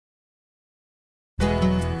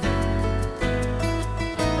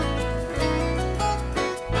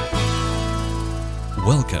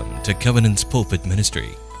Welcome to Covenant's Pulpit Ministry.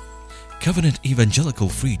 Covenant Evangelical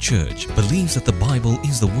Free Church believes that the Bible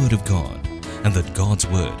is the Word of God and that God's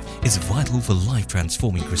Word is vital for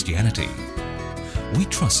life-transforming Christianity. We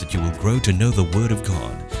trust that you will grow to know the Word of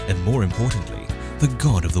God and, more importantly, the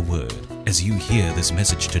God of the Word as you hear this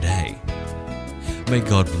message today. May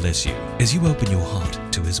God bless you as you open your heart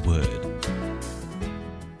to His Word.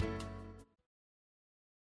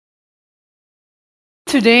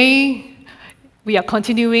 Today, we are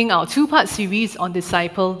continuing our two-part series on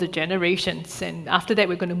Disciple the Generations. And after that,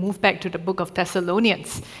 we're going to move back to the book of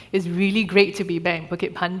Thessalonians. It's really great to be back in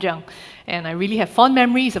Bukit, Panjang. And I really have fond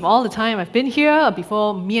memories of all the time I've been here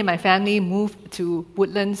before me and my family moved to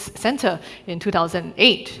Woodlands Centre in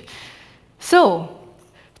 2008. So,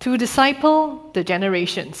 to disciple the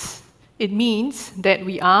generations, it means that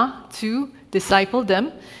we are to disciple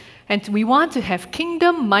them, and we want to have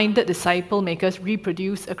kingdom-minded disciple makers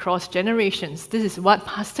reproduce across generations. This is what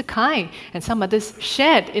Pastor Kai and some others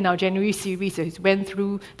shared in our January series. He went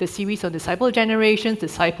through the series on Disciple Generations,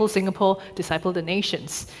 Disciple Singapore, Disciple the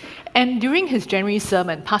Nations. And during his January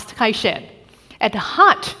sermon, Pastor Kai shared, at the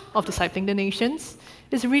heart of discipling the nations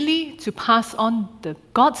is really to pass on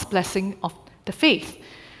God's blessing of the faith.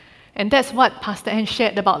 And that's what Pastor Ann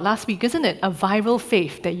shared about last week, isn't it? A viral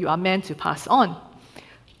faith that you are meant to pass on.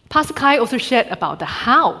 Pastor Kai also shared about the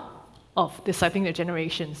how of discipling the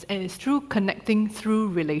generations, and it's through connecting through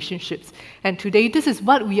relationships. And today, this is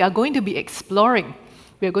what we are going to be exploring.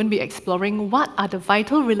 We are going to be exploring what are the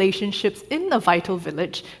vital relationships in a vital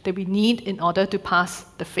village that we need in order to pass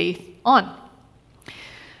the faith on.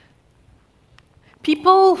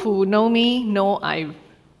 People who know me know I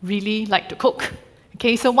really like to cook.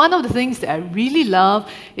 Okay, so one of the things that I really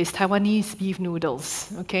love is Taiwanese beef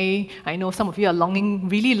noodles. Okay, I know some of you are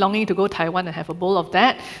really longing to go to Taiwan and have a bowl of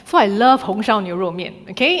that. So I love Hong Shao Niu Rou Mian.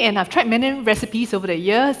 Okay, and I've tried many recipes over the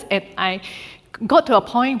years, and I got to a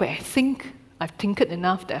point where I think I've tinkered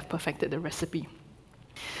enough that I've perfected the recipe.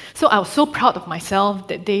 So I was so proud of myself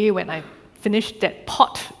that day when I finished that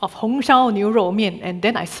pot of Hong Shao Niu Rou Mian, and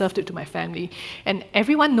then I served it to my family. And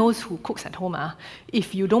everyone knows who cooks at home.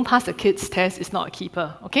 If you don't pass the kids' test, it's not a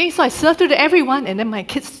keeper. Okay, so I served it to everyone, and then my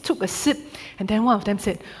kids took a sip, and then one of them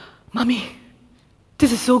said, "Mommy,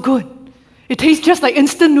 this is so good. It tastes just like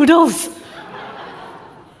instant noodles."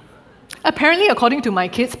 Apparently, according to my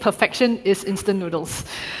kids, perfection is instant noodles.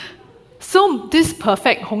 So this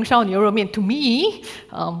perfect Hong Shao Niu Rou Mian, to me,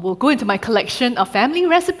 will go into my collection of family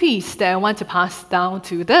recipes that I want to pass down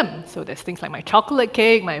to them. So there's things like my chocolate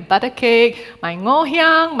cake, my butter cake, my ngoh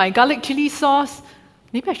hiang, my garlic chili sauce.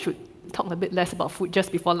 Maybe I should talk a bit less about food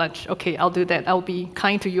just before lunch. Okay, I'll do that. I'll be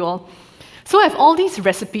kind to you all. So I have all these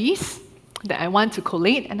recipes that I want to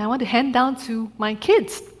collate and I want to hand down to my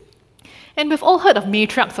kids. And we've all heard of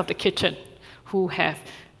matriarchs of the kitchen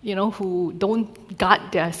who don't guard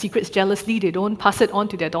their secrets jealously, they don't pass it on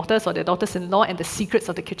to their daughters or their daughters-in-law, and the secrets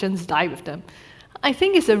of the kitchens die with them. I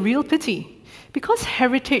think it's a real pity, because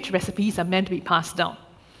heritage recipes are meant to be passed down.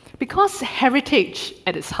 Because heritage,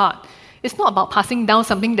 at its heart, is not about passing down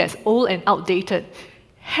something that's old and outdated.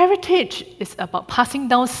 Heritage is about passing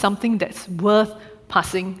down something that's worth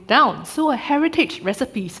passing down. So heritage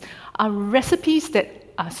recipes are recipes that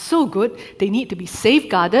are so good, they need to be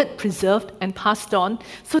safeguarded, preserved, and passed on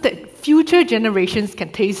so that future generations can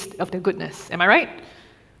taste of the goodness. Am I right?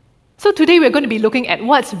 So today we're going to be looking at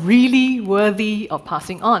what's really worthy of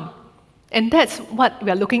passing on. And that's what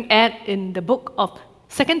we're looking at in the book of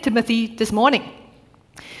 2 Timothy this morning.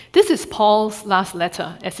 This is Paul's last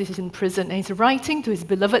letter as he's in prison, and he's writing to his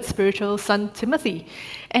beloved spiritual son Timothy.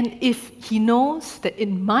 And if he knows that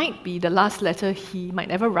it might be the last letter he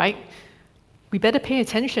might ever write, we better pay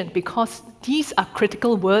attention because these are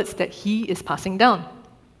critical words that he is passing down.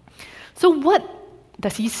 So what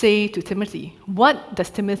does he say to Timothy? What does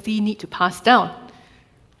Timothy need to pass down?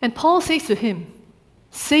 And Paul says to him,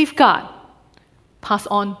 safeguard, pass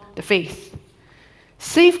on the faith.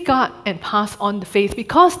 Safeguard and pass on the faith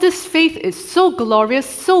because this faith is so glorious,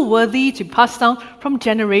 so worthy to pass down from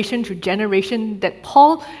generation to generation that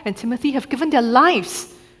Paul and Timothy have given their lives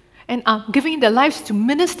and are giving their lives to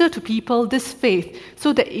minister to people this faith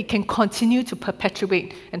so that it can continue to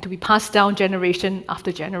perpetuate and to be passed down generation after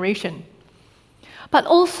generation. But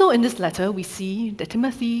also in this letter, we see that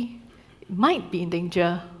Timothy might be in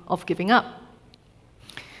danger of giving up,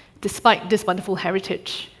 despite this wonderful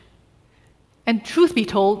heritage. And truth be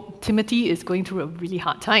told, Timothy is going through a really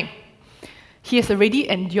hard time. He has already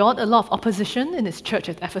endured a lot of opposition in his church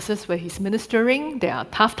at Ephesus where he's ministering. There are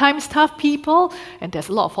tough times, tough people, and there's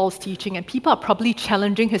a lot of false teaching, and people are probably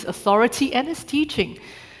challenging his authority and his teaching.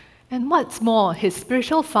 And what's more, his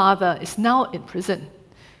spiritual father is now in prison.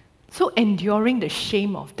 So enduring the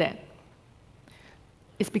shame of that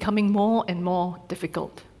is becoming more and more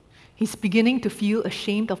difficult. He's beginning to feel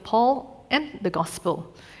ashamed of Paul and the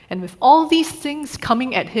gospel. And with all these things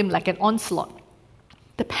coming at him like an onslaught,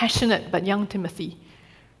 the passionate but young Timothy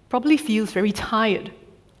probably feels very tired,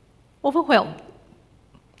 overwhelmed.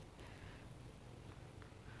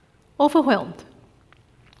 Overwhelmed.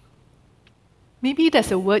 Maybe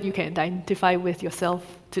that's a word you can identify with yourself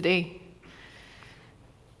today.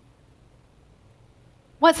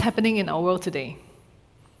 What's happening in our world today?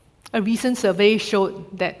 A recent survey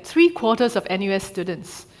showed that 3/4 of NUS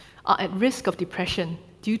students are at risk of depression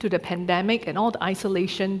due to the pandemic and all the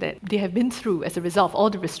isolation that they have been through as a result of all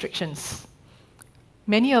the restrictions.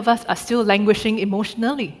 Many of us are still languishing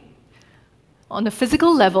emotionally. On a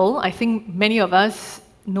physical level, I think many of us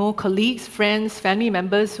know colleagues, friends, family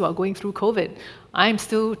members who are going through COVID. I'm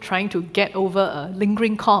still trying to get over a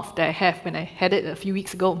lingering cough that I have when I had it a few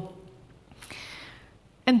weeks ago.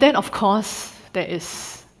 And then, of course, there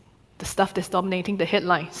is the stuff that's dominating the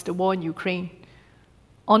headlines, the war in Ukraine.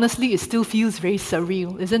 Honestly, it still feels very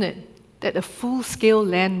surreal, isn't it? That a full-scale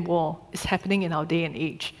land war is happening in our day and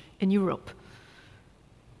age in Europe.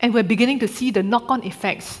 And we're beginning to see the knock-on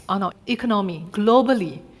effects on our economy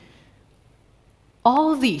globally.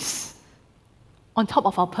 All these on top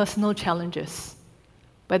of our personal challenges,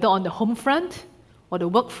 whether on the home front or the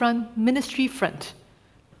work front, ministry front,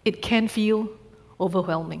 it can feel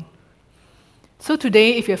overwhelming. So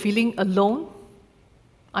today, if you're feeling alone,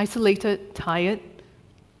 isolated, tired,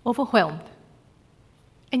 overwhelmed,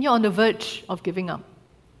 and you're on the verge of giving up,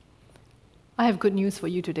 I have good news for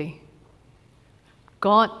you today.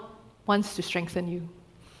 God wants to strengthen you.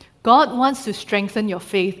 God wants to strengthen your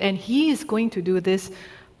faith, and He is going to do this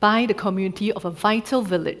by the community of a vital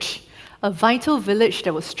village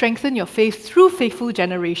that will strengthen your faith through faithful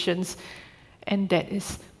generations, and that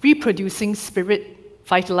is reproducing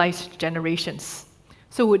spirit-vitalized generations.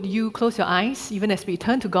 So would you close your eyes, even as we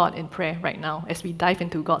turn to God in prayer right now, as we dive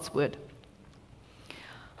into God's Word.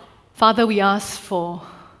 Father, we ask for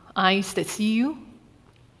eyes that see you.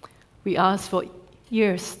 We ask for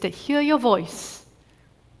ears that hear your voice.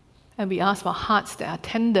 And we ask for hearts that are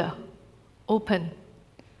tender, open,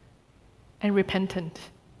 and repentant,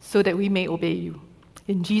 so that we may obey you.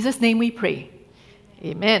 In Jesus' name we pray.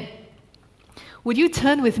 Amen. Would you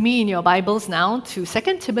turn with me in your Bibles now to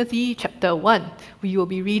 2 Timothy chapter 1? We will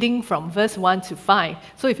be reading from verse 1 to 5.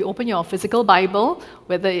 So if you open your physical Bible,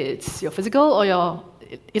 whether it's your physical or your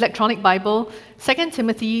electronic Bible, 2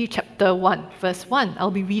 Timothy chapter 1, verse 1. I'll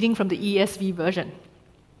be reading from the ESV version.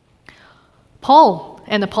 Paul,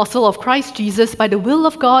 an apostle of Christ Jesus, by the will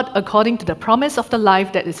of God, according to the promise of the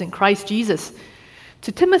life that is in Christ Jesus.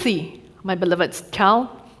 To Timothy, my beloved child,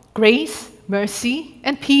 grace, mercy,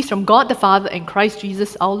 and peace from God the Father and Christ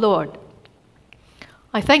Jesus our Lord.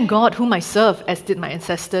 I thank God whom I serve, as did my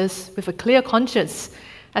ancestors, with a clear conscience,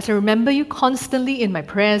 as I remember you constantly in my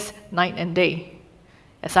prayers night and day.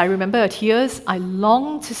 As I remember your tears, I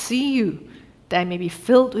long to see you, that I may be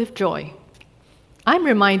filled with joy. I'm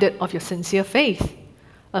reminded of your sincere faith,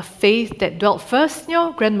 a faith that dwelt first in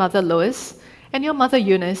your grandmother Lois and your mother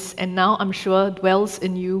Eunice, and now I'm sure dwells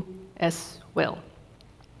in you as well.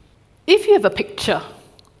 If you have a picture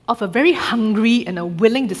of a very hungry and a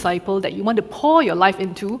willing disciple that you want to pour your life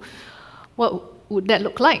into, what would that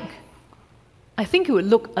look like? I think it would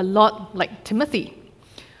look a lot like Timothy.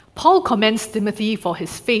 Paul commends Timothy for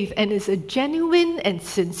his faith, and it's a genuine and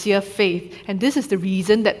sincere faith, and this is the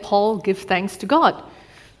reason that Paul gives thanks to God.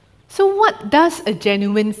 So what does a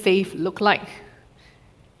genuine faith look like?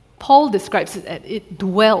 Paul describes it as it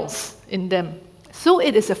dwells in them. So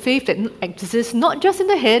it is a faith that exists not just in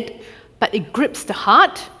the head, but it grips the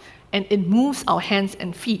heart and it moves our hands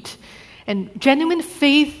and feet. And genuine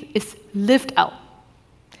faith is lived out.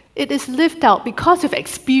 It is lived out because we've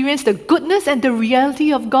experienced the goodness and the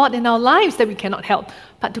reality of God in our lives that we cannot help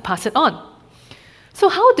but to pass it on. So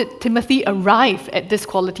how did Timothy arrive at this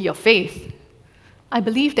quality of faith? I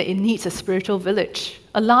believe that it needs a spiritual village,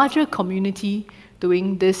 a larger community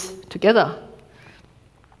doing this together.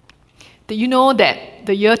 Did you know that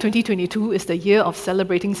the year 2022 is the year of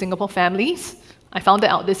celebrating Singapore families? I found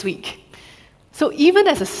that out this week. So even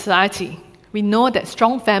as a society, we know that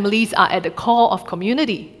strong families are at the core of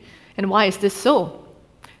community. And why is this so?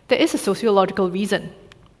 There is a sociological reason.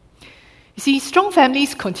 You see, strong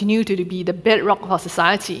families continue to be the bedrock of our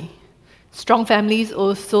society. Strong families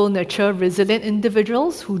also nurture resilient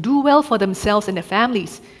individuals who do well for themselves and their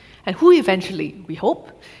families, and who eventually, we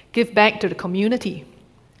hope, give back to the community.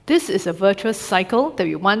 This is a virtuous cycle that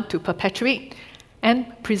we want to perpetuate and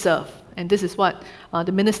preserve. And this is what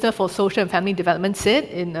the Minister for Social and Family Development said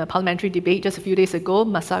in a parliamentary debate just a few days ago,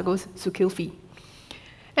 Masagos Zulkifli.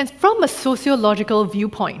 And from a sociological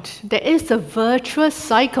viewpoint, there is a virtuous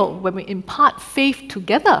cycle when we impart faith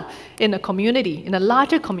together in a community, in a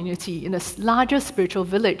larger community, in a larger spiritual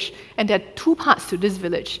village. And there are two parts to this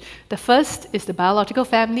village. The first is the biological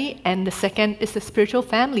family, and the second is the spiritual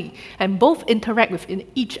family. And both interact with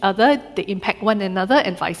each other, they impact one another,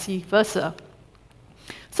 and vice versa.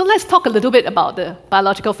 So let's talk a little bit about the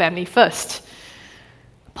biological family first.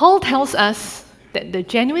 Paul tells us that the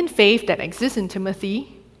genuine faith that exists in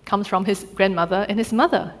Timothy comes from his grandmother and his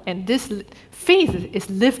mother, and this faith is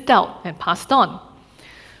lived out and passed on.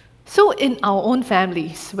 So in our own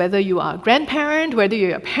families, whether you are a grandparent, whether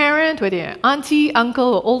you're a parent, whether you're an auntie,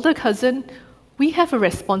 uncle, or older cousin, we have a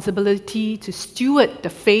responsibility to steward the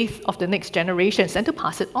faith of the next generations and to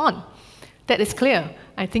pass it on. That is clear.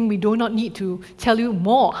 I think we do not need to tell you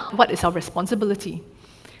more what is our responsibility.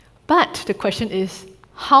 But the question is,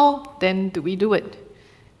 how then do we do it?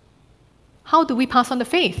 How do we pass on the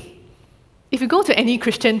faith? If you go to any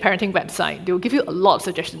Christian parenting website, they will give you a lot of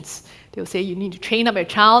suggestions. They'll say you need to train up your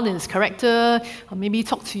child in his character, or maybe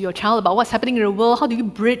talk to your child about what's happening in the world. How do you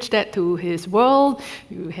bridge that to his world?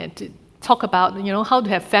 You had to talk about, how to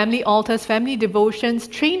have family altars, family devotions,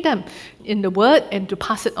 train them in the Word and to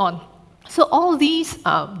pass it on. So all these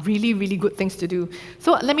are really, really good things to do.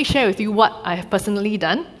 So let me share with you what I have personally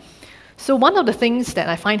done. So one of the things that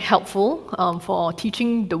I find helpful for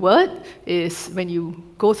teaching the Word is when you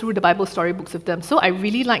go through the Bible storybooks with them. So I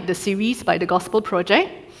really like the series by the Gospel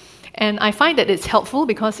Project, and I find that it's helpful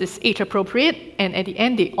because it's age appropriate, and at the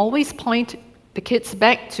end they always point the kids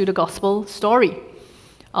back to the Gospel story.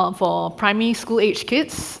 For primary school age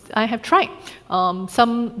kids, I have tried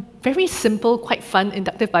some very simple, quite fun,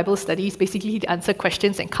 inductive Bible studies, basically to answer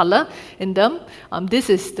questions and color in them. This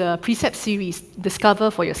is the Precept series,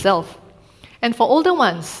 Discover for Yourself. And for older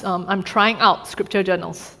ones, I'm trying out scripture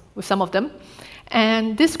journals with some of them.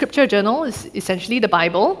 And this scripture journal is essentially the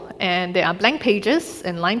Bible, and there are blank pages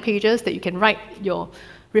and line pages that you can write your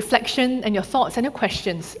reflection and your thoughts and your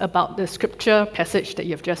questions about the scripture passage that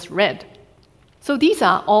you've just read. So these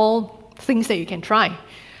are all things that you can try.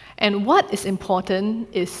 And what is important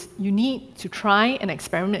is you need to try and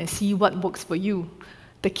experiment and see what works for you.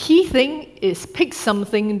 The key thing is pick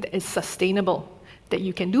something that is sustainable, that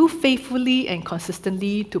you can do faithfully and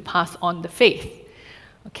consistently to pass on the faith.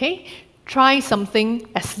 Okay? Try something.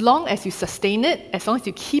 As long as you sustain it, as long as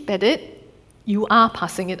you keep at it, you are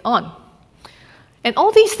passing it on. And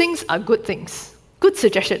all these things are good things, good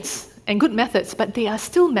suggestions, and good methods, but they are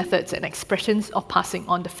still methods and expressions of passing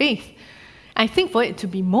on the faith. I think for it to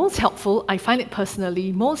be most helpful, I find it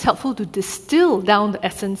personally most helpful to distill down the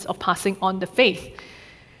essence of passing on the faith.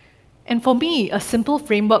 And for me, a simple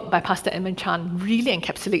framework by Pastor Edmund Chan really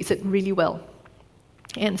encapsulates it really well.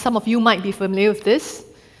 And some of you might be familiar with this.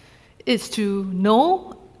 It's to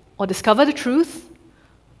know or discover the truth,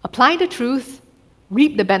 apply the truth,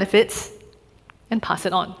 reap the benefits, and pass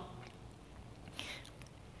it on.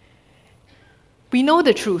 We know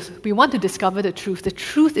the truth. We want to discover the truth. The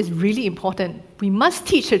truth is really important. We must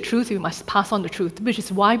teach the truth. We must pass on the truth, which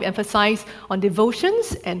is why we emphasize on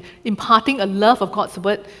devotions and imparting a love of God's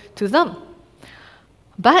word to them.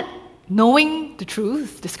 But knowing the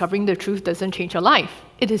truth, discovering the truth doesn't change your life.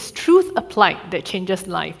 It is truth applied that changes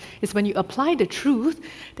life. It's when you apply the truth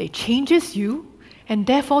that it changes you, and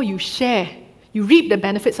therefore you share. You reap the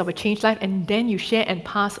benefits of a changed life, and then you share and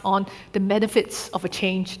pass on the benefits of a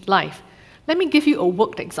changed life. Let me give you a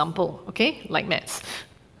worked example, okay, like maths.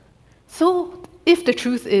 So, if the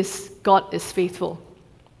truth is God is faithful,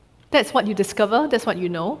 that's what you discover, that's what you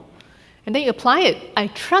know, and then you apply it. I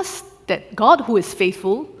trust that God, who is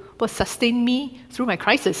faithful, will sustain me through my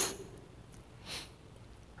crisis.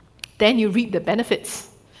 Then you reap the benefits.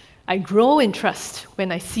 I grow in trust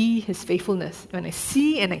when I see His faithfulness, when I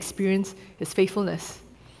see and experience His faithfulness.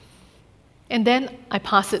 And then I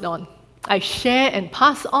pass it on. I share and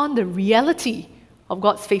pass on the reality of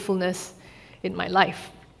God's faithfulness in my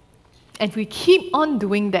life. And if we keep on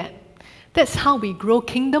doing that, that's how we grow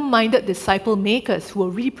kingdom-minded disciple makers who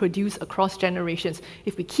will reproduce across generations.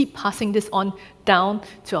 If we keep passing this on down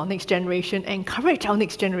to our next generation and encourage our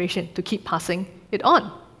next generation to keep passing it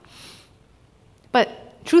on.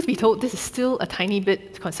 But truth be told, this is still a tiny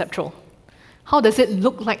bit conceptual. How does it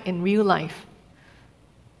look like in real life?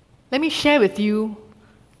 Let me share with you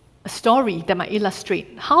a story that might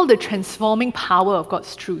illustrate how the transforming power of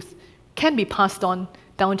God's truth can be passed on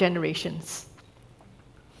down generations.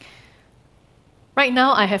 Right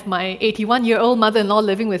now, I have my 81-year-old mother-in-law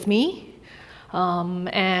living with me.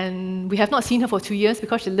 And we have not seen her for 2 years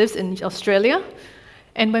because she lives in Australia.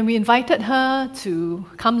 And when we invited her to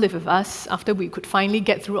come live with us after we could finally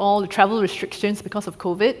get through all the travel restrictions because of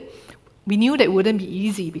COVID, we knew that it wouldn't be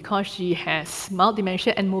easy because she has mild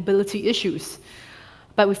dementia and mobility issues.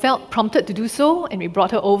 But we felt prompted to do so, and we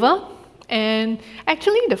brought her over. And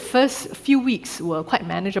actually, the first few weeks were quite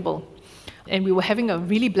manageable. And we were having a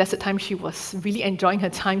really blessed time. She was really enjoying her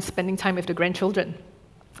time, spending time with the grandchildren,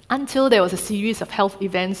 until there was a series of health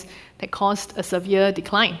events that caused a severe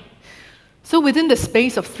decline. So within the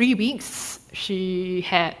space of 3 weeks, she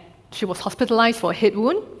was hospitalized for a head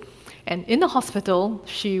wound, and in the hospital,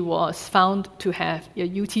 she was found to have a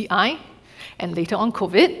UTI and later on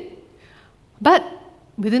COVID. But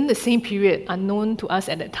within the same period, unknown to us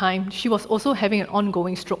at that time, she was also having an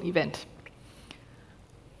ongoing stroke event.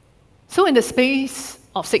 So in the space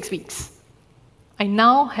of 6 weeks, I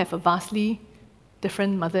now have a vastly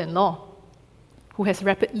different mother-in-law who has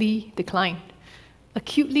rapidly declined,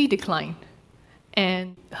 acutely declined,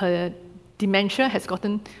 and her dementia has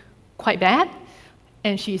gotten quite bad,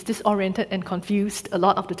 and she is disoriented and confused a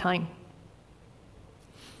lot of the time.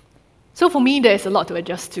 So for me, there's a lot to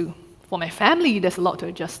adjust to. For my family, there's a lot to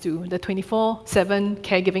adjust to. The 24/7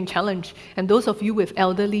 caregiving challenge. And those of you with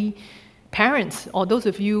elderly parents, or those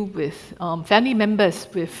of you with family members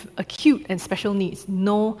with acute and special needs,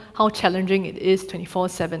 know how challenging it is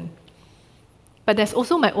 24/7. But there's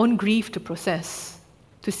also my own grief to process,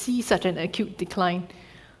 to see such an acute decline.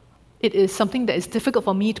 It is something that is difficult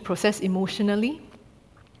for me to process emotionally.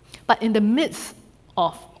 But in the midst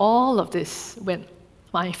of all of this, when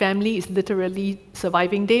my family is literally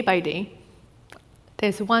surviving day by day,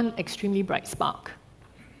 there's one extremely bright spark.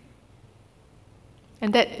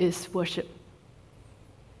 And that is worship.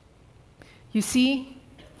 You see,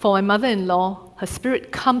 for my mother-in-law, her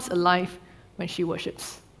spirit comes alive when she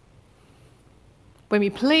worships. When we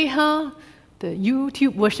play her the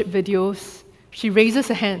YouTube worship videos, she raises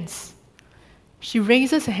her hands. She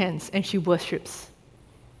raises her hands and she worships.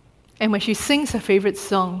 And when she sings her favorite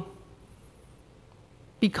song,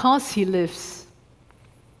 "Because He lives,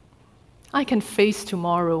 I can face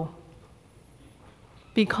tomorrow.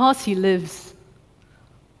 Because He lives,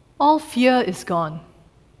 all fear is gone.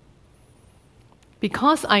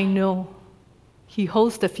 Because I know He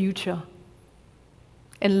holds the future,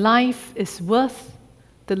 and life is worth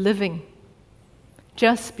the living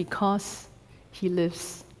just because He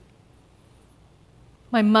lives."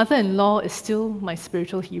 My mother-in-law is still my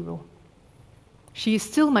spiritual hero. She is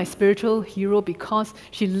still my spiritual hero because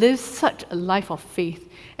she lives such a life of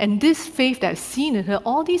faith. And this faith that I've seen in her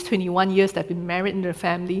all these 21 years that I've been married in her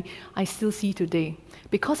family, I still see today,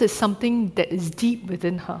 because it's something that is deep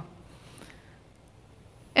within her.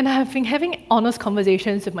 And I have been having honest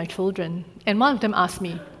conversations with my children, and one of them asked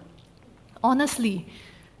me, "Honestly,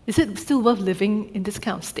 is it still worth living in this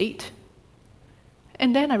kind of state?"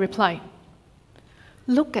 And then I replied,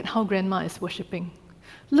 "Look at how Grandma is worshipping.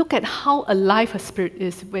 Look at how alive her spirit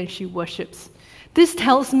is when she worships. This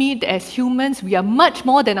tells me that as humans, we are much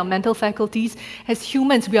more than our mental faculties. As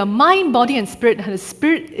humans, we are mind, body, and spirit, and the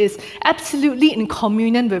spirit is absolutely in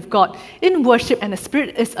communion with God, in worship, and the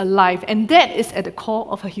spirit is alive, and that is at the core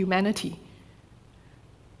of her humanity."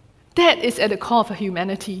 That is at the core of her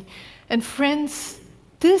humanity. And friends,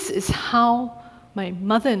 this is how my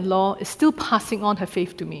mother-in-law is still passing on her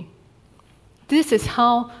faith to me. This is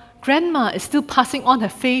how Grandma is still passing on her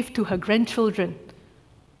faith to her grandchildren,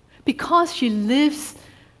 because she lives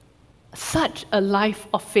such a life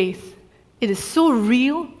of faith. It is so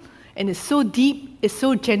real and it's so deep, it's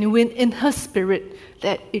so genuine in her spirit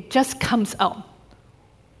that it just comes out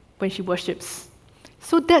when she worships.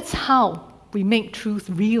 So that's how we make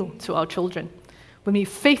truth real to our children. When we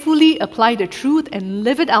faithfully apply the truth and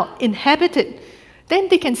live it out, inhabit it, then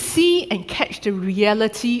they can see and catch the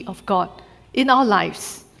reality of God in our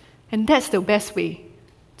lives. And that's the best way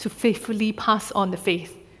to faithfully pass on the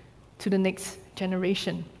faith to the next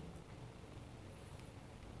generation.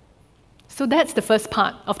 So that's the first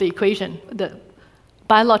part of the equation, the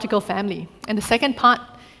biological family. And the second part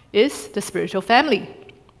is the spiritual family.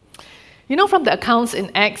 You know, from the accounts in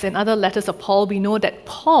Acts and other letters of Paul, we know that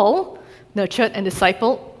Paul nurtured and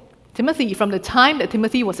discipled Timothy. From the time that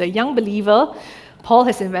Timothy was a young believer, Paul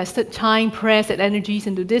has invested time, prayers, and energies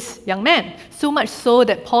into this young man, so much so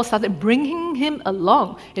that Paul started bringing him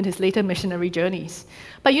along in his later missionary journeys.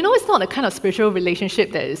 But you know, it's not a kind of spiritual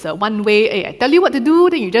relationship that is a one-way, hey, I tell you what to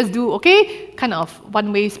do, then you just do, okay? Kind of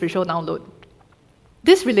one-way spiritual download.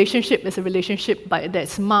 This relationship is a relationship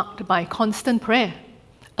that's marked by constant prayer,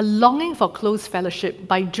 a longing for close fellowship,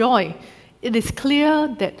 by joy. It is clear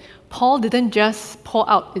that Paul didn't just pour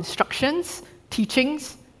out instructions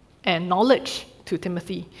teachings and knowledge to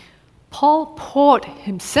Timothy. Paul poured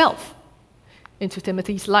himself into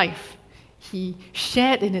Timothy's life. He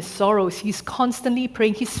shared in his sorrows. He's constantly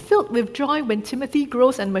praying. He's filled with joy when Timothy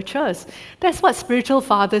grows and matures. That's what spiritual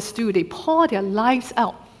fathers do. They pour their lives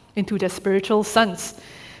out into their spiritual sons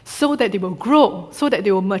so that they will grow, so that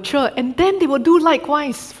they will mature, and then they will do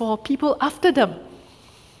likewise for people after them.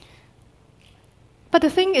 But the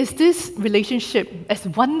thing is, this relationship, as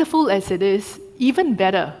wonderful as it is, even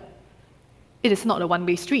better, it is not a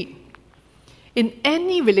one-way street. In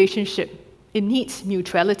any relationship, it needs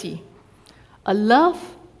mutuality. A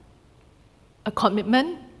love, a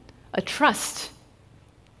commitment, a trust,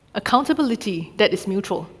 accountability that is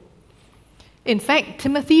mutual. In fact,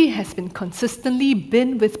 Timothy has consistently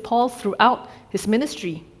been with Paul throughout his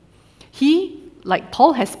ministry. He, like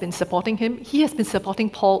Paul has been supporting him, he has been supporting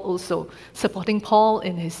Paul also, supporting Paul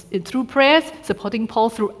through prayers, supporting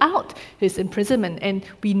Paul throughout his imprisonment. And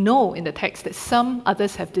we know in the text that some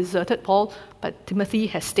others have deserted Paul, but Timothy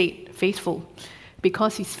has stayed faithful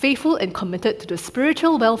because he's faithful and committed to the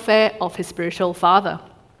spiritual welfare of his spiritual father.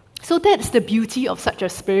 So that's the beauty of such a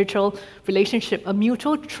spiritual relationship, a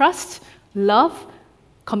mutual trust, love,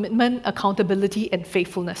 commitment, accountability, and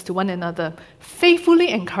faithfulness to one another,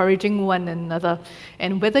 faithfully encouraging one another.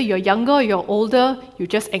 And whether you're younger or you're older, you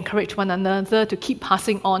just encourage one another to keep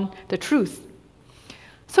passing on the truth.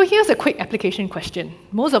 So here's a quick application question.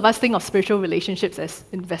 Most of us think of spiritual relationships as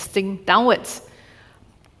investing downwards.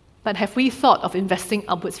 But have we thought of investing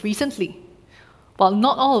upwards recently? While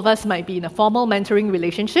not all of us might be in a formal mentoring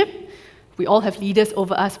relationship, we all have leaders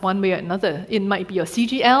over us one way or another. It might be your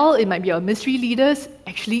CGL, it might be your ministry leaders.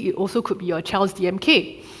 Actually, it also could be your child's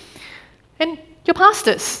DMK. And your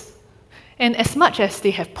pastors. And as much as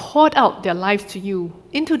they have poured out their lives to you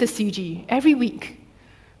into the CG every week,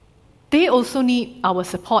 they also need our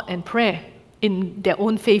support and prayer in their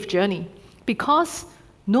own faith journey. Because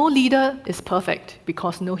no leader is perfect,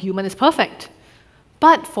 because no human is perfect.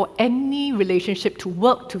 But for any relationship to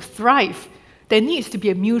work, to thrive, there needs to be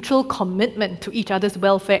a mutual commitment to each other's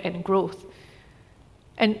welfare and growth.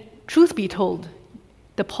 And truth be told,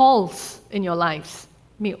 the Pauls in your lives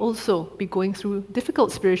may also be going through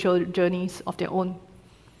difficult spiritual journeys of their own.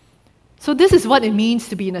 So this is what it means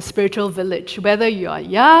to be in a spiritual village, whether you are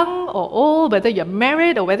young or old, whether you're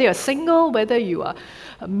married or whether you're single, whether you are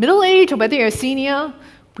middle-aged or whether you're a senior.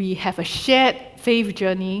 We have a shared faith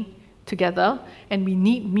journey together, and we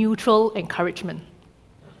need mutual encouragement.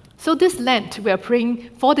 So this Lent, we are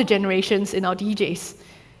praying for the generations in our DJs.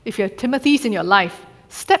 If you have Timothys in your life,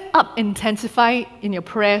 step up, intensify in your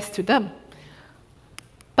prayers to them.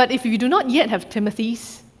 But if you do not yet have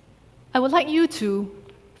Timothys, I would like you to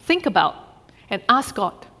think about and ask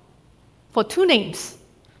God for two names,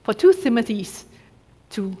 for two Timothys,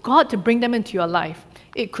 to God to bring them into your life.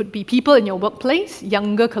 It could be people in your workplace,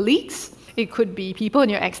 younger colleagues. It could be people in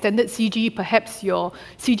your extended CG, perhaps your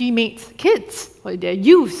CG mates' kids or their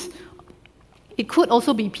youth. It could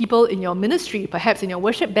also be people in your ministry, perhaps in your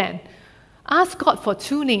worship band. Ask God for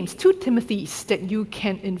two names, two Timothys that you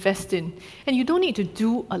can invest in. And you don't need to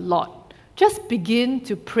do a lot. Just begin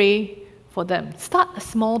to pray for them. Start a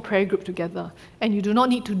small prayer group together. And you do not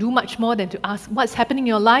need to do much more than to ask what's happening in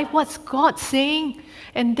your life, what's God saying,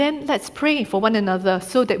 and then let's pray for one another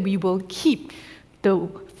so that we will keep the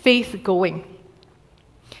faith going.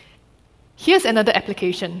 Here's another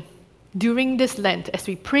application. During this Lent, as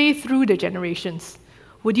we pray through the generations,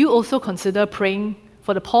 would you also consider praying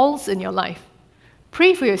for the Pauls in your life?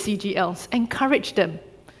 Pray for your CGLs, encourage them.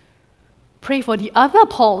 Pray for the other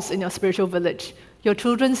Pauls in your spiritual village, your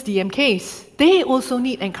children's DMKs. They also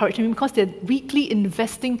need encouragement because they're weekly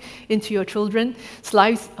investing into your children's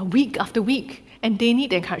lives week after week, and they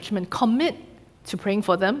need encouragement. Commit to praying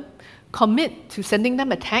for them. Commit to sending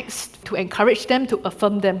them a text to encourage them, to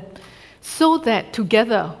affirm them, so that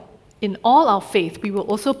together, in all our faith, we will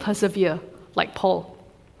also persevere like Paul.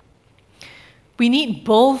 We need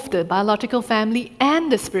both the biological family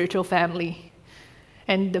and the spiritual family,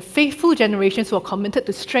 and the faithful generations who are committed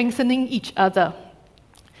to strengthening each other.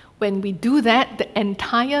 When we do that, the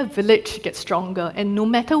entire village gets stronger, and no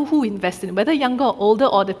matter who invests in, whether younger or older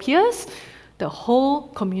or the peers, the whole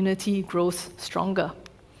community grows stronger.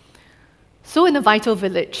 So in a vital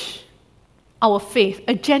village, our faith,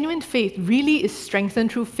 a genuine faith, really is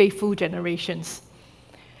strengthened through faithful generations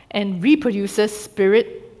and reproduces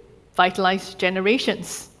spirit-vitalized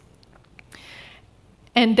generations.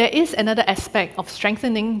 And there is another aspect of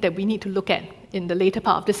strengthening that we need to look at in the later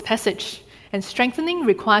part of this passage. And strengthening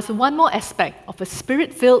requires one more aspect of a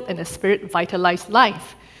spirit-filled and a spirit-vitalized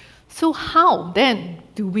life. So how then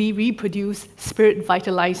do we reproduce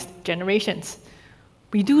spirit-vitalized generations?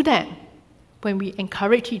 We do that when we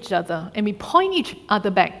encourage each other and we point each other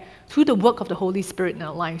back through the work of the Holy Spirit in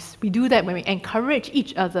our lives. We do that when we encourage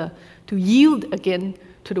each other to yield again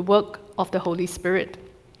to the work of the Holy Spirit.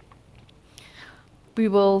 We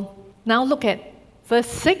will now look at verse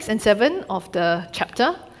 6 and 7 of the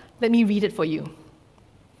chapter. Let me read it for you.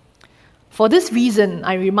 For this reason,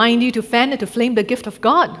 I remind you to fan into flame the gift of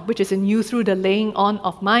God, which is in you through the laying on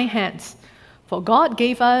of my hands. For God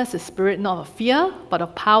gave us a spirit not of fear, but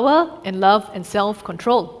of power and love and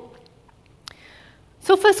self-control.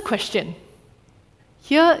 So first question,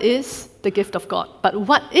 here is the gift of God. But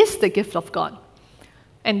what is the gift of God?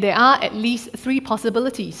 And there are at least three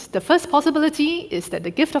possibilities. The first possibility is that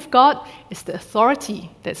the gift of God is the authority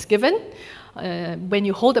that's given when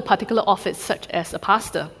you hold a particular office, such as a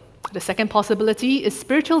pastor. The second possibility is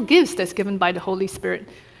spiritual gifts that's given by the Holy Spirit.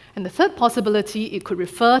 And the third possibility, it could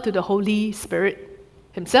refer to the Holy Spirit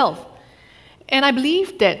himself. And I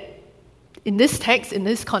believe that in this text, in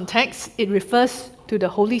this context, it refers to the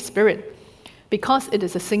Holy Spirit because it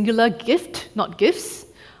is a singular gift, not gifts.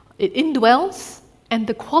 It indwells, and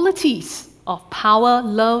the qualities of power,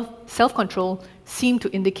 love, self-control seem to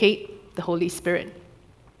indicate the Holy Spirit.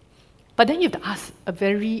 But then you have to ask a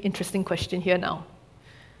very interesting question here now.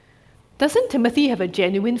 Doesn't Timothy have a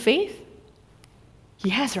genuine faith? He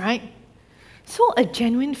has, right? So a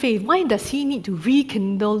genuine faith, why does he need to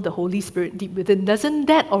rekindle the Holy Spirit deep within? Doesn't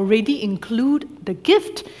that already include the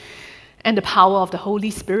gift and the power of the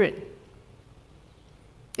Holy Spirit?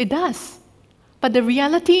 It does. But the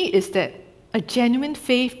reality is that a genuine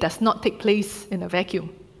faith does not take place in a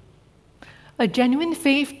vacuum. A genuine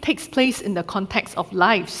faith takes place in the context of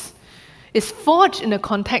lives. It's forged in the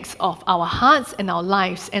context of our hearts and our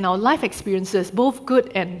lives and our life experiences, both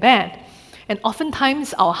good and bad. And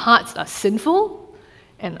oftentimes our hearts are sinful,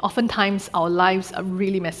 and oftentimes our lives are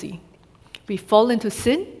really messy. We fall into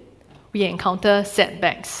sin, we encounter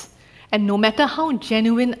setbacks. And no matter how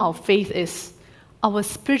genuine our faith is, our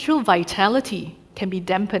spiritual vitality can be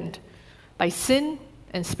dampened by sin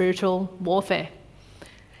and spiritual warfare.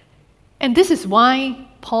 And this is why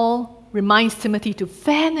Paul reminds Timothy to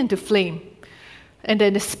fan into flame, and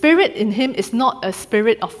that the spirit in him is not a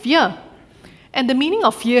spirit of fear. And the meaning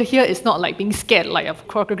of fear here is not like being scared, like of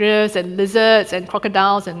crocodiles and lizards and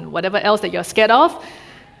crocodiles and whatever else that you're scared of.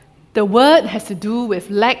 The word has to do with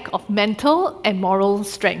lack of mental and moral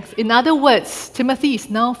strength. In other words, Timothy is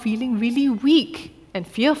now feeling really weak and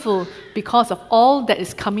fearful because of all that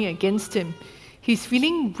is coming against him. He's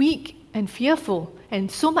feeling weak and fearful, and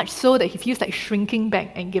so much so that he feels like shrinking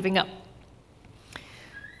back and giving up.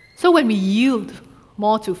 So when we yield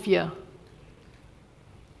more to fear,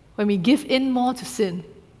 when we give in more to sin,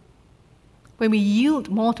 when we yield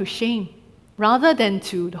more to shame rather than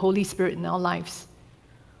to the Holy Spirit in our lives,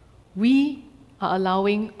 we are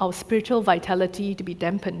allowing our spiritual vitality to be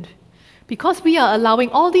dampened. Because we are allowing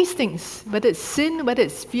all these things, whether it's sin, whether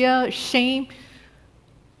it's fear, shame,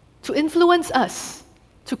 to influence us,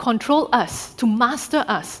 to control us, to master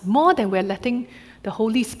us, more than we're letting the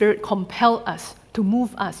Holy Spirit compel us, to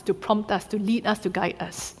move us, to prompt us, to lead us, to guide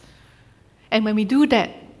us. And when we do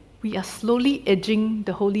that, we are slowly edging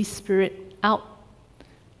the Holy Spirit out.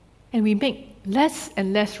 And we make less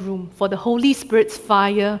and less room for the Holy Spirit's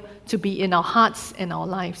fire to be in our hearts and our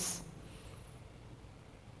lives.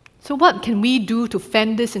 So what can we do to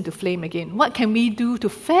fan this into flame again? What can we do to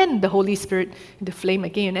fan the Holy Spirit into flame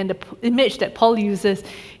again? And the image that Paul uses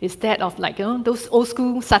is that of those old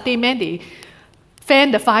school satay men. They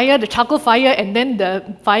fan the fire, the charcoal fire, and then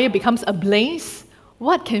the fire becomes ablaze.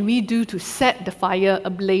 What can we do to set the fire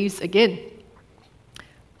ablaze again?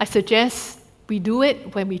 I suggest we do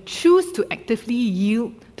it when we choose to actively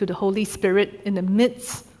yield to the Holy Spirit in the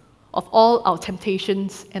midst of all our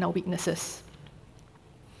temptations and our weaknesses.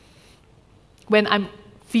 When I'm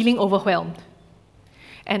feeling overwhelmed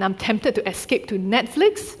and I'm tempted to escape to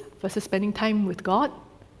Netflix versus spending time with God,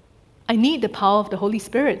 I need the power of the Holy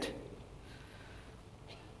Spirit.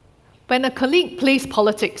 When a colleague plays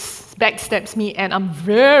politics, backstabs me, and I'm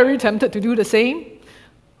very tempted to do the same,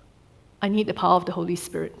 I need the power of the Holy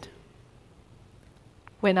Spirit.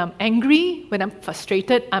 When I'm angry, when I'm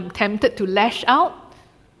frustrated, I'm tempted to lash out,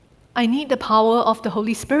 I need the power of the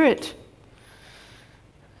Holy Spirit.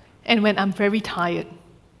 And when I'm very tired,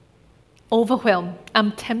 overwhelmed,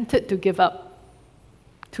 I'm tempted to give up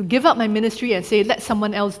my ministry and say, let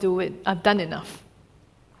someone else do it. I've done enough.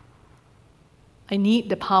 I need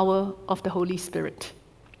the power of the Holy Spirit.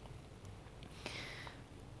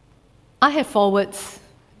 I have 4 words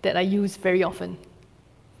that I use very often.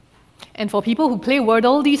 And for people who play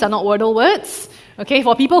Wordle, these are not Wordle words. Okay,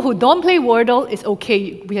 for people who don't play Wordle, it's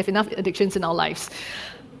okay. We have enough addictions in our lives.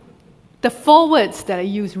 The 4 words that I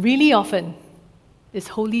use really often is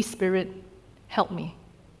Holy Spirit, help me.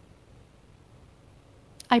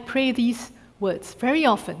 I pray these words very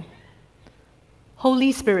often.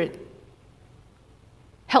 Holy Spirit,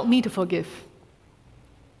 help me to forgive.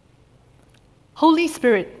 Holy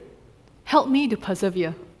Spirit, help me to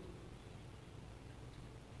persevere.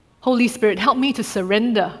 Holy Spirit, help me to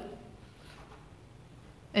surrender.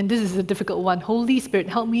 And this is a difficult one. Holy Spirit,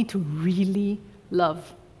 help me to really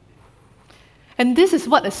love. And this is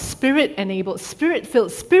what a Spirit-enabled,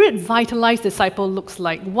 Spirit-filled, Spirit-vitalized disciple looks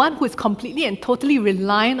like. One who is completely and totally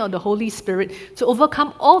reliant on the Holy Spirit to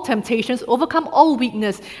overcome all temptations, overcome all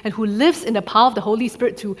weakness, and who lives in the power of the Holy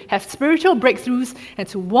Spirit to have spiritual breakthroughs and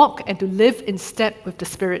to walk and to live in step with the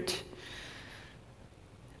Spirit.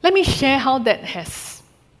 Let me share how that has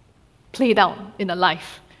played out in a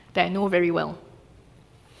life that I know very well.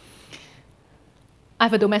 I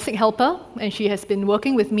have a domestic helper, and she has been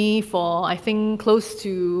working with me for, I think, close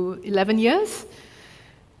to 11 years.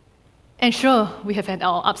 And sure, we have had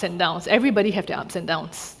our ups and downs. Everybody have their ups and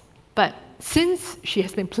downs. But since she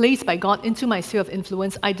has been placed by God into my sphere of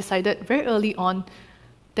influence, I decided very early on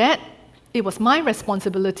that it was my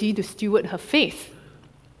responsibility to steward her faith.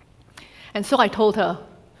 And so I told her,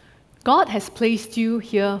 God has placed you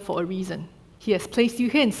here for a reason. He has placed you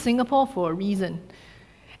here in Singapore for a reason.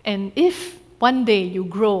 And if one day you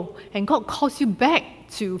grow and God calls you back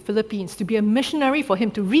to Philippines to be a missionary for Him,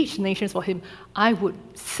 to reach nations for Him, I would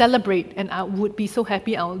celebrate and I would be so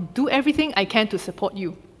happy. I'll do everything I can to support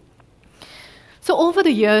you. So over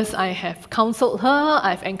the years, I have counseled her,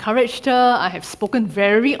 I've encouraged her, I have spoken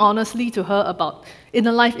very honestly to her about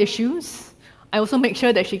inner life issues. I also make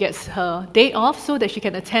sure that she gets her day off so that she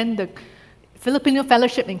can attend the Filipino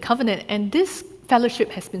Fellowship in Covenant. And this fellowship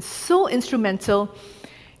has been so instrumental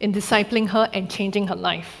in discipling her and changing her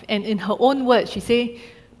life. And in her own words, she said,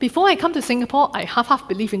 before I come to Singapore, I half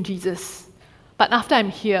believe in Jesus. But after I'm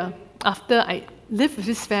here, after I live with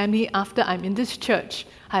this family, after I'm in this church,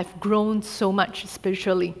 I've grown so much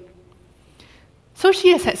spiritually. So she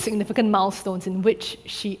has had significant milestones in which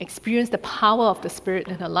she experienced the power of the Spirit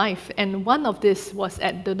in her life. And one of this was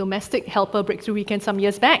at the Domestic Helper Breakthrough Weekend some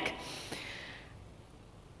years back.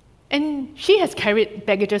 And she has carried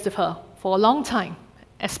baggages with her for a long time.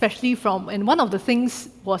 Especially and one of the things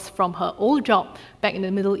was from her old job back in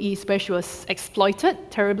the Middle East where she was exploited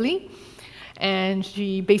terribly. And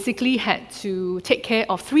she basically had to take care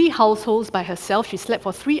of 3 households by herself. She slept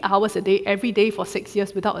for 3 hours a day, every day for 6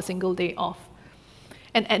 years without a single day off.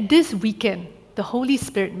 And at this weekend, the Holy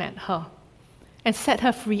Spirit met her and set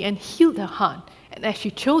her free and healed her heart. And as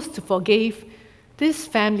she chose to forgive these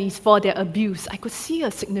families for their abuse, I could see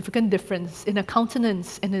a significant difference in her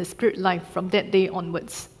countenance and in her spirit life from that day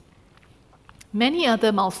onwards. Many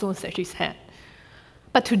other milestones that she's had.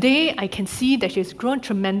 But today, I can see that she's grown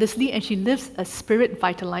tremendously and she lives a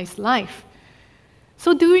spirit-vitalized life.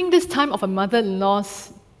 So during this time of her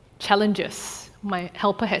mother-in-law's challenges, my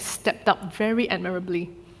helper has stepped up very admirably.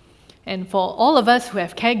 And for all of us who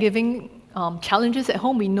have caregiving challenges at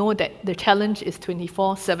home, we know that the challenge is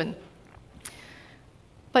 24/7.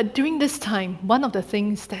 But during this time, one of the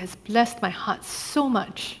things that has blessed my heart so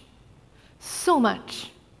much,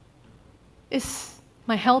 is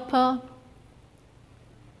my helper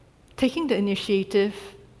taking the initiative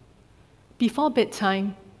before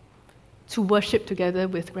bedtime to worship together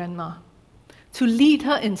with Grandma, to lead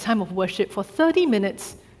her in time of worship for 30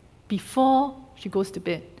 minutes before she goes to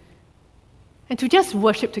bed, and to just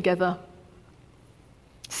worship together,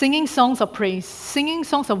 singing songs of praise, singing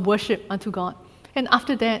songs of worship unto God. And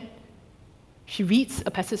after that, she reads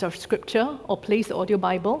a passage of Scripture or plays the audio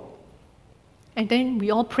Bible, and then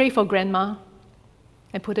we all pray for Grandma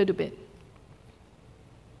and put her to bed.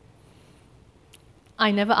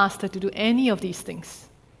 I never asked her to do any of these things.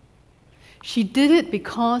 She did it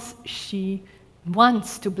because she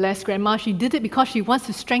wants to bless Grandma. She did it because she wants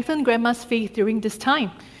to strengthen Grandma's faith during this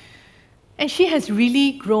time. And she has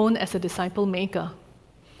really grown as a disciple maker.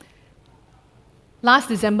 Last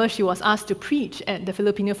December, she was asked to preach at the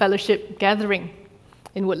Filipino Fellowship gathering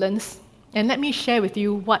in Woodlands. And let me share with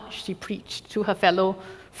you what she preached to her fellow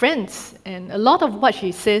friends. And a lot of what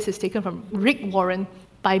she says is taken from Rick Warren,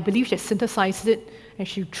 but I believe she has synthesized it, and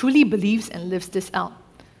she truly believes and lives this out.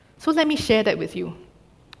 So let me share that with you.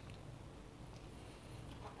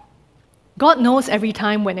 God knows every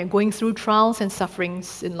time when you're going through trials and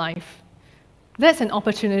sufferings in life. That's an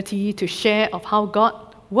opportunity to share of how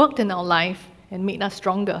God worked in our life and made us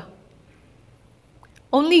stronger.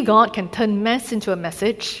 Only God can turn mess into a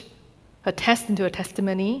message, a test into a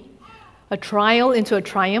testimony, a trial into a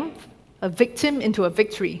triumph, a victim into a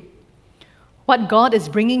victory. What God is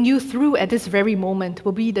bringing you through at this very moment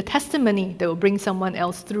will be the testimony that will bring someone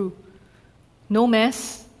else through. No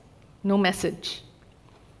mess, no message.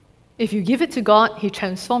 If you give it to God, He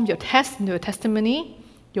transforms your test into a testimony,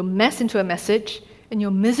 your mess into a message, and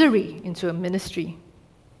your misery into a ministry.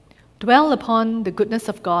 Dwell upon the goodness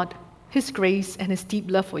of God, His grace, and His deep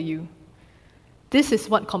love for you. This is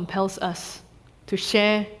what compels us to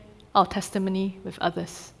share our testimony with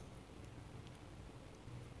others.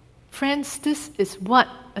 Friends, this is what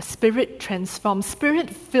a spirit-transformed,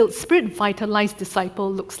 spirit-filled, spirit-vitalized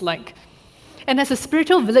disciple looks like. And as a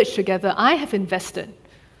spiritual village together, I have invested.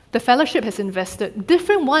 The fellowship has invested.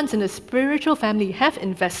 Different ones in the spiritual family have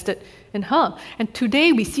invested in her. And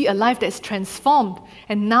today we see a life that is transformed.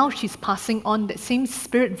 And now she's passing on that same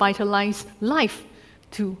spirit-vitalized life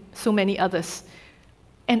to so many others.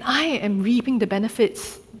 And I am reaping the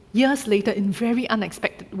benefits years later in very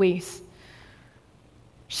unexpected ways.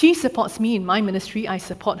 She supports me in my ministry, I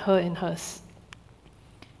support her in hers.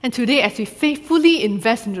 And today, as we faithfully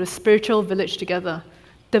invest into the spiritual village together,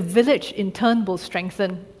 the village in turn will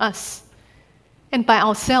strengthen us. And by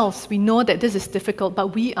ourselves, we know that this is difficult,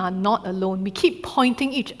 but we are not alone. We keep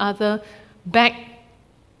pointing each other back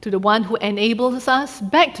to the one who enables us,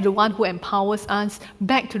 back to the one who empowers us,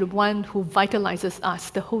 back to the one who vitalizes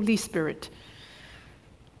us, the Holy Spirit.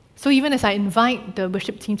 So even as I invite the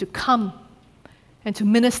worship team to come and to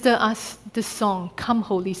minister us this song, Come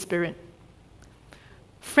Holy Spirit.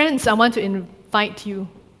 Friends, I want to invite you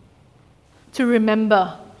to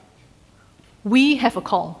remember we have a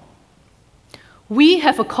call. We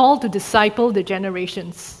have a call to disciple the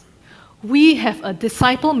generations. We have a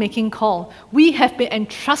disciple-making call. We have been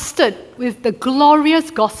entrusted with the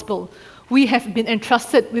glorious gospel. We have been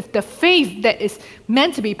entrusted with the faith that is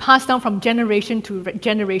meant to be passed down from generation to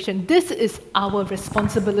generation. This is our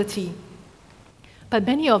responsibility. But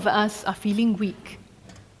many of us are feeling weak,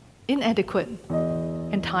 inadequate,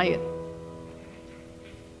 and tired.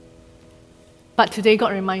 But today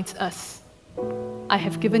God reminds us, I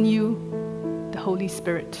have given you the Holy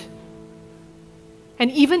Spirit.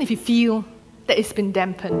 And even if you feel that it's been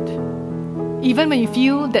dampened, even when you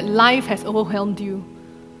feel that life has overwhelmed you,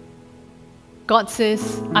 God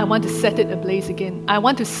says, I want to set it ablaze again. I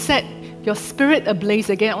want to set your spirit ablaze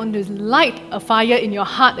again. I want to light a fire in your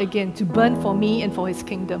heart again to burn for me and for His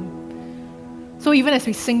kingdom. So even as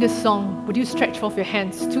we sing this song, would you stretch forth your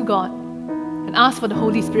hands to God and ask for the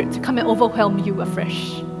Holy Spirit to come and overwhelm you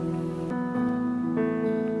afresh?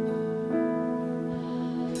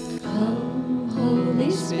 Come,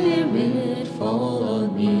 Holy Spirit, fall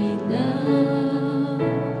on me now.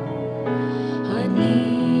 I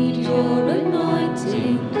need your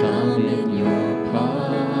anointing, come in your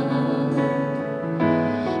power.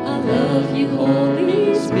 I love you,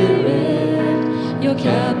 Holy Spirit, you're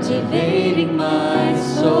captivating my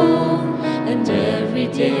soul. And every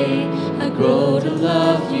day I grow to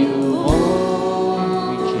love you more.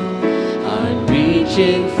 I'm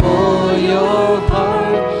reaching for your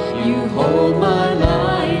heart, you hold my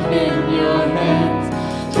life in your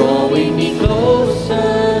hands, drawing me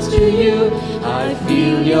closer to you. I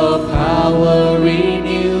feel your power in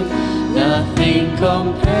you. Nothing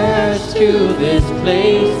compares to this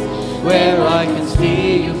place where I can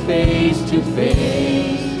see you face to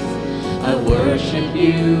face. I worship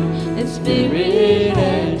you in spirit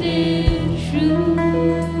and in truth.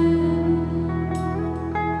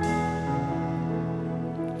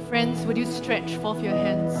 Friends, would you stretch forth your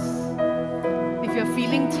hands? If you're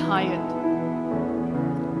feeling tired,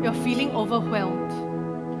 you're feeling overwhelmed,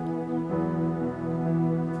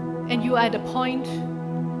 and you are at a point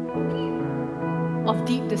of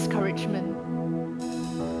deep discouragement,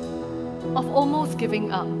 of almost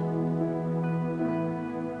giving up,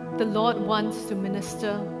 the Lord wants to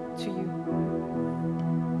minister to you.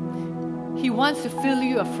 He wants to fill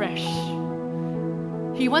you afresh.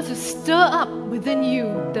 He wants to stir up within you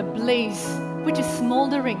the blaze which is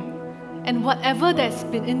smoldering, and whatever that's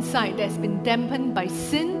been inside, that's been dampened by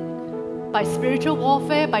sin, by spiritual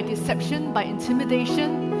warfare, by deception, by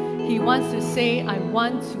intimidation, He wants to say, I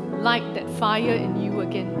want to light that fire in you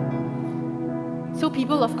again. So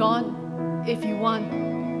people of God, if you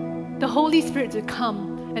want the Holy Spirit to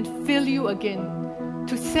come and fill you again,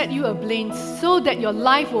 to set you ablaze, so that your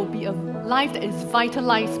life will be a life that is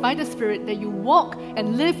vitalized by the Spirit, that you walk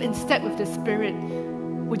and live in step with the Spirit.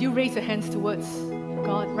 Would you raise your hands towards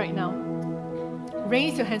God right now?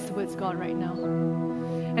 Raise your hands towards God right now.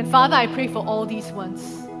 And Father, I pray for all these ones.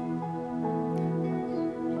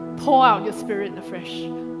 pour out your Spirit afresh.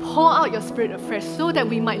 Pour out your Spirit afresh so that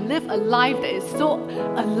we might live a life that is so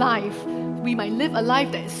alive. We might live a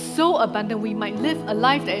life that is so abundant. We might live a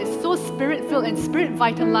life that is so Spirit-filled and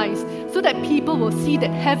Spirit-vitalized so that people will see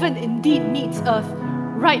that heaven indeed meets earth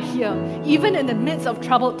right here. Even in the midst of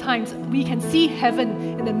troubled times, we can see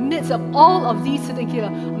heaven in the midst of all of these sitting here,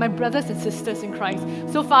 my brothers and sisters in Christ.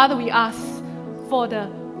 So Father, we ask for the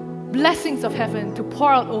blessings of heaven to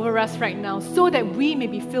pour out over us right now so that we may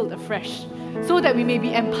be filled afresh, so that we may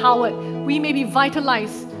be empowered, we may be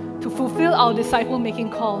vitalized to fulfill our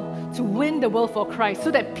disciple-making call, to win the world for Christ,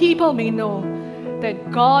 so that people may know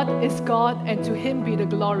that God is God and to Him be the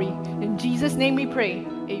glory. In Jesus' name we pray.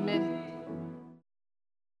 Amen.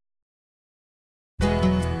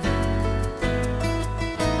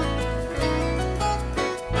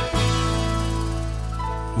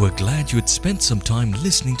 We're glad you had spent some time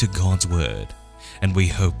listening to God's Word, and we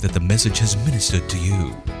hope that the message has ministered to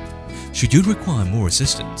you. Should you require more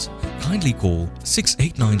assistance, kindly call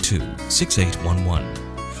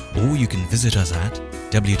 6892-6811, or you can visit us at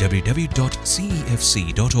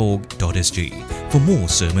www.cefc.org.sg for more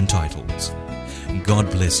sermon titles. God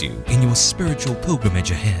bless you in your spiritual pilgrimage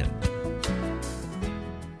ahead.